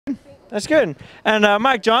That's good. And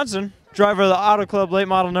Mike Johnson, driver of the Auto Club late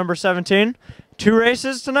model number 17. 2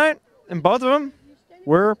 races tonight, and both of them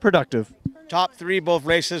were productive. Top 3, both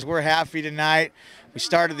races. We're happy tonight. We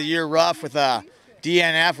started the year rough with a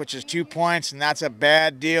DNF, which is 2 points, and that's a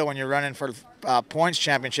bad deal when you're running for points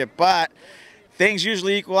championship. But things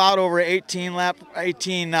usually equal out over 18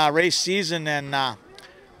 race season, and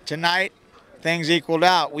tonight things equaled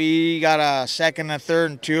out. We got a second and a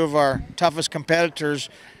third, and 2 of our toughest competitors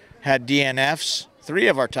had DNFs. 3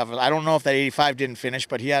 of our toughest. I don't know if that 85 didn't finish,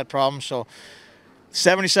 but he had problems. So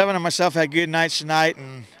 77 and myself had good nights tonight,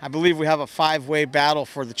 and I believe we have a 5-way battle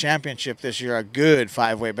for the championship this year, a good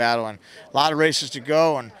 5-way battle, and a lot of races to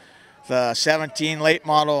go. And the 17 late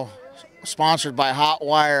model, sponsored by Hot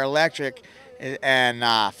Wire Electric and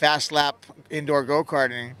Fast Lap Indoor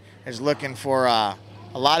Go-Karting, is looking for a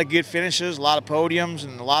lot of good finishes, a lot of podiums,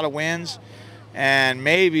 and a lot of wins. And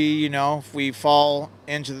maybe, you know, if we fall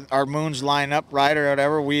into our moons line up right or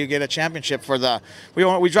whatever, we get a championship for the.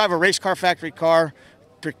 We drive a race car factory car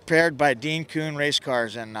prepared by Dean Kuhn Race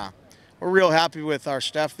Cars, and we're real happy with our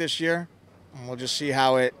stuff this year. And we'll just see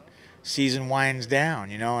how season winds down,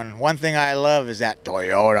 you know. And one thing I love is that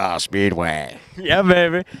Toyota Speedway. Yeah,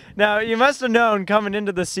 baby. Now, you must have known coming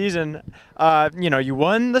into the season, you know, you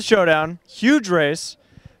won the showdown, huge race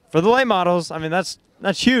for the late models. I mean, that's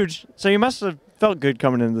huge. So you must have felt good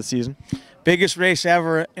coming into the season. Biggest race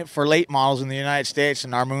ever for late models in the United States,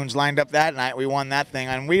 and our moons lined up that night. We won that thing,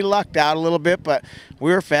 and we lucked out a little bit, but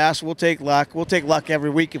we were fast. We'll take luck. We'll take luck every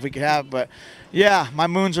week if we could have. But yeah, my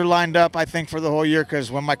moons are lined up, I think, for the whole year, because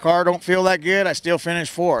when my car don't feel that good, I still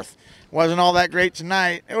finish 4th. Wasn't all that great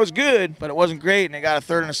tonight. It was good, but it wasn't great, and it got a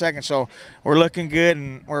 3rd and a 2nd. So we're looking good,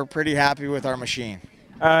 and we're pretty happy with our machine.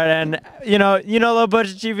 All right, and you know, Low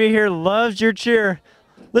Budget TV here loves your cheer.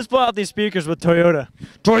 Let's blow out these speakers with Toyota.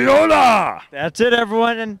 Toyota! That's it,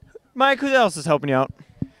 everyone. And Mike, who else is helping you out?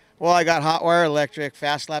 Well, I got Hot Wire Electric,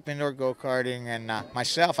 Fast Lap Indoor Go-Karting, and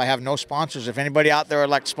myself. I have no sponsors. If anybody out there would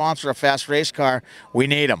like to sponsor a fast race car, we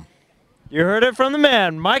need them. You heard it from the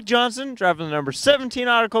man, Mike Johnson, driving the number 17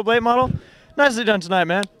 Auto Club late model. Nicely done tonight,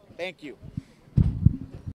 man. Thank you.